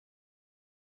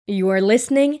You are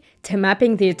listening to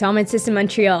Mapping the Automatists in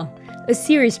Montreal, a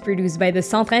series produced by the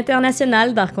Centre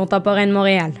International d'Art Contemporain de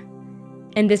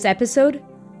Montréal. In this episode,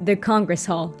 the Congress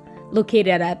Hall,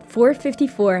 located at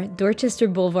 454 Dorchester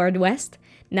Boulevard West,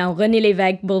 now René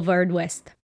Lévesque Boulevard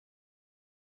West.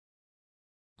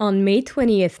 On May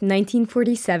 20th,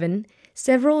 1947,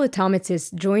 several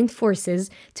automatists joined forces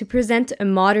to present a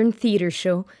modern theater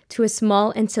show to a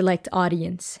small and select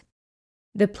audience.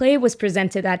 The play was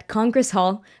presented at Congress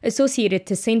Hall, associated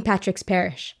to St. Patrick's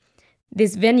Parish.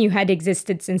 This venue had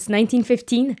existed since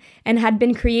 1915 and had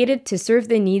been created to serve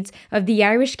the needs of the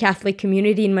Irish Catholic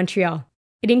community in Montreal.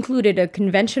 It included a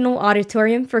conventional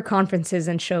auditorium for conferences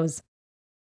and shows.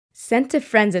 Sent to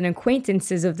friends and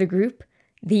acquaintances of the group,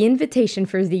 the invitation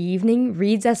for the evening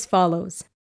reads as follows.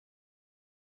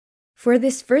 For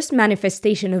this first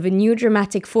manifestation of a new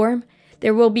dramatic form,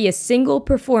 there will be a single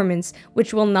performance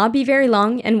which will not be very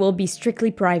long and will be strictly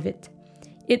private.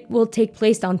 It will take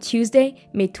place on Tuesday,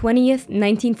 May 20th,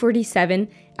 1947,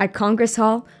 at Congress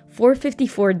Hall,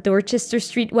 454 Dorchester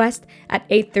Street West at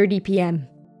 8:30 p.m.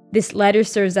 This letter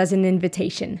serves as an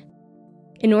invitation.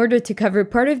 In order to cover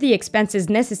part of the expenses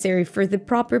necessary for the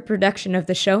proper production of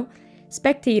the show,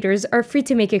 spectators are free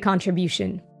to make a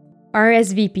contribution.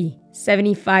 RSVP,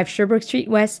 75 Sherbrooke Street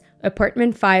West,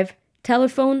 Apartment 5,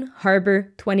 Telephone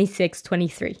Harbor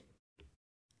 2623.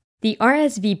 The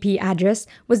RSVP address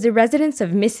was the residence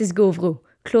of Mrs. Gauvreau,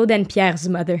 Claude and Pierre's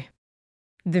mother.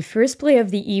 The first play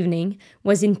of the evening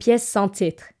was Une pièce sans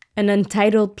titre, an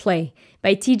untitled play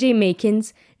by T.J.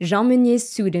 Makins, Jean Meunier's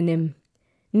pseudonym.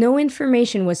 No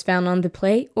information was found on the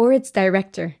play or its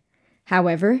director.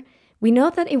 However, we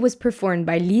know that it was performed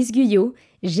by Lise Guyot,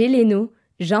 Gilles Hainaut,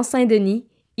 Jean Saint-Denis,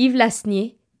 Yves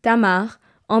Lasnier, Tamar,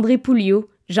 André Pouliot,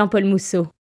 Jean-Paul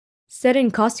Mousseau. Set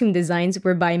and costume designs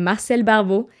were by Marcel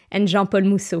Barbeau and Jean-Paul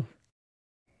Mousseau.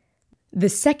 The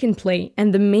second play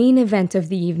and the main event of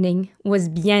the evening was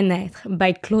Bien-être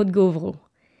by Claude Gauvreau.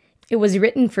 It was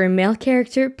written for a male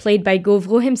character played by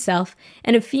Gauvreau himself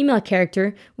and a female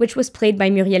character which was played by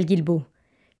Muriel Guilbeault.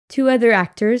 Two other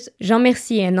actors, Jean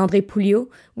Mercier and André Pouliot,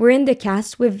 were in the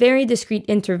cast with very discreet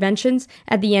interventions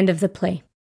at the end of the play.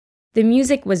 The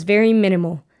music was very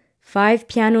minimal. 5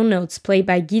 piano notes played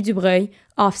by Guy Dubreuil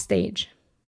offstage.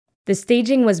 The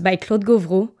staging was by Claude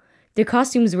Gauvreau, the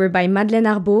costumes were by Madeleine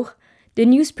Arbour, the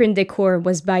newsprint decor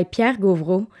was by Pierre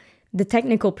Gauvreau, the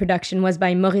technical production was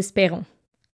by Maurice Perron.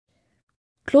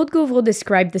 Claude Gauvreau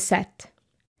described the set.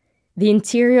 The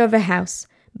interior of a house,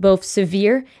 both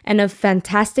severe and of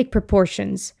fantastic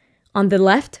proportions. On the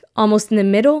left, almost in the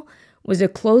middle, was a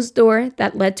closed door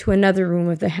that led to another room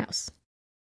of the house.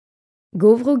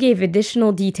 Gauvreau gave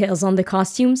additional details on the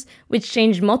costumes, which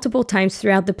changed multiple times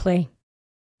throughout the play.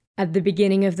 At the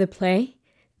beginning of the play,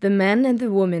 the man and the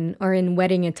woman are in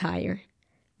wedding attire.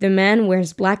 The man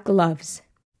wears black gloves.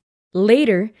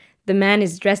 Later, the man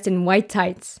is dressed in white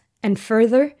tights, and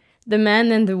further, the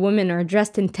man and the woman are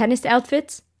dressed in tennis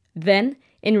outfits, then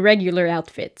in regular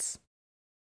outfits.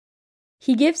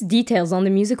 He gives details on the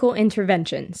musical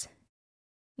interventions.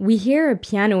 We hear a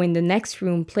piano in the next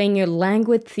room playing a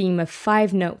languid theme of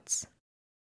 5 notes.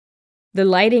 The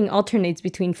lighting alternates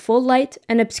between full light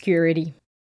and obscurity.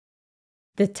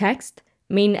 The text,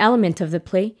 main element of the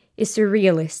play, is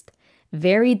surrealist,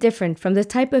 very different from the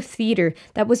type of theater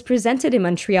that was presented in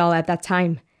Montreal at that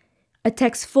time. A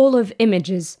text full of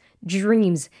images,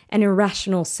 dreams, and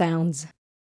irrational sounds.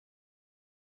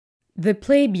 The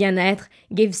play Bien-être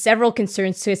gave several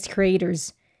concerns to its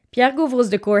creators. Pierre Gauvreau's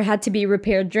decor had to be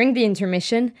repaired during the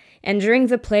intermission, and during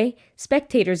the play,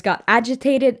 spectators got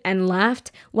agitated and laughed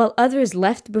while others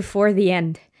left before the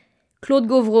end. Claude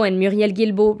Gauvreau and Muriel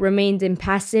Guilbeault remained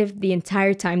impassive the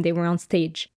entire time they were on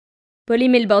stage.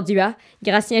 Paul-Émile Bordua,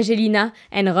 Gratien Gélinas,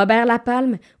 and Robert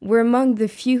Lapalme were among the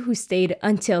few who stayed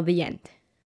until the end.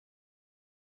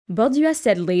 Bordua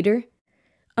said later,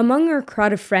 "Among our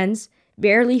crowd of friends,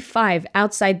 barely 5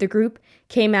 outside the group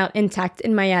came out intact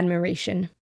in my admiration."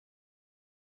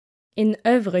 In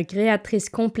Œuvre créatrice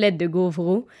complète de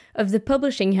Gauvreau of the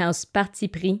publishing house Parti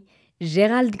Pris,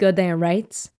 Gérald Godin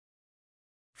writes,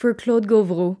 "For Claude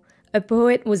Gauvreau, a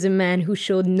poet was a man who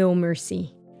showed no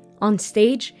mercy. On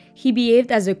stage, he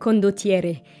behaved as a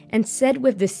condottiere and said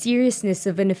with the seriousness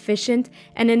of an efficient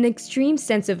and an extreme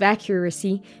sense of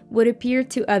accuracy what appeared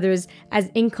to others as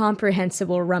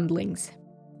incomprehensible rumblings.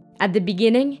 At the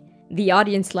beginning, the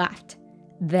audience laughed.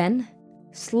 Then,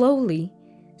 slowly,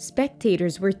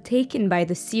 spectators were taken by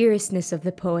the seriousness of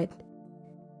the poet.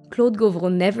 Claude Gauvreau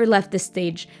never left the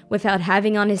stage without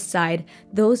having on his side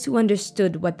those who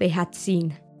understood what they had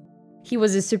seen. He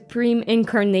was a supreme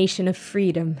incarnation of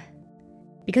freedom.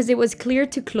 because it was clear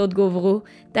to Claude Gauvreau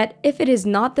that if it is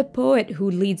not the poet who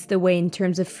leads the way in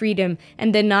terms of freedom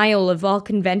and denial of all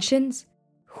conventions,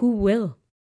 who will?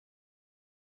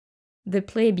 The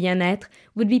play Bien-être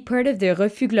would be part of the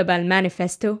Refus Global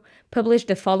Manifesto, published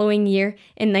the following year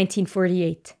in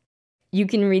 1948. You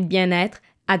can read Bien-être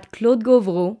at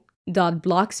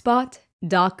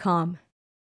claudegauvreau.blogspot.com.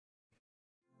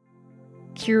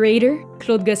 Curator,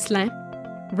 Claude Gosselin.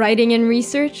 Writing and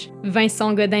research,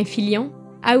 Vincent Godin-Filion,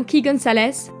 Aoki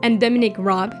Gonzalez, and Dominic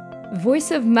Robb. Voice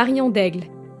of Marion Daigle.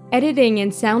 Editing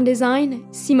and sound design,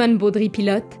 Simone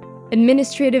Baudry-Pilote.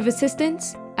 Administrative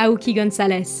assistance, Aoki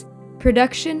Gonzalez.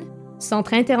 Production,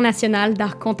 Centre International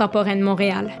d'Art Contemporain de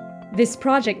Montréal. This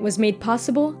project was made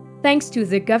possible thanks to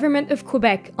the Government of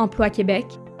Quebec, Emploi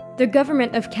Québec, the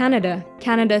Government of Canada,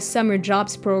 Canada's Summer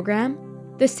Jobs Program,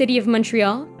 the City of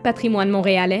Montreal, Patrimoine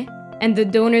Montréalais, and the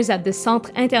donors at the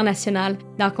Centre International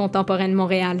d'Art Contemporain de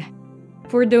Montréal.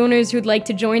 For donors who'd like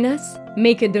to join us,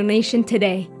 make a donation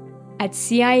today at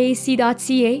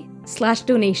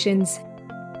ciac.ca/donations.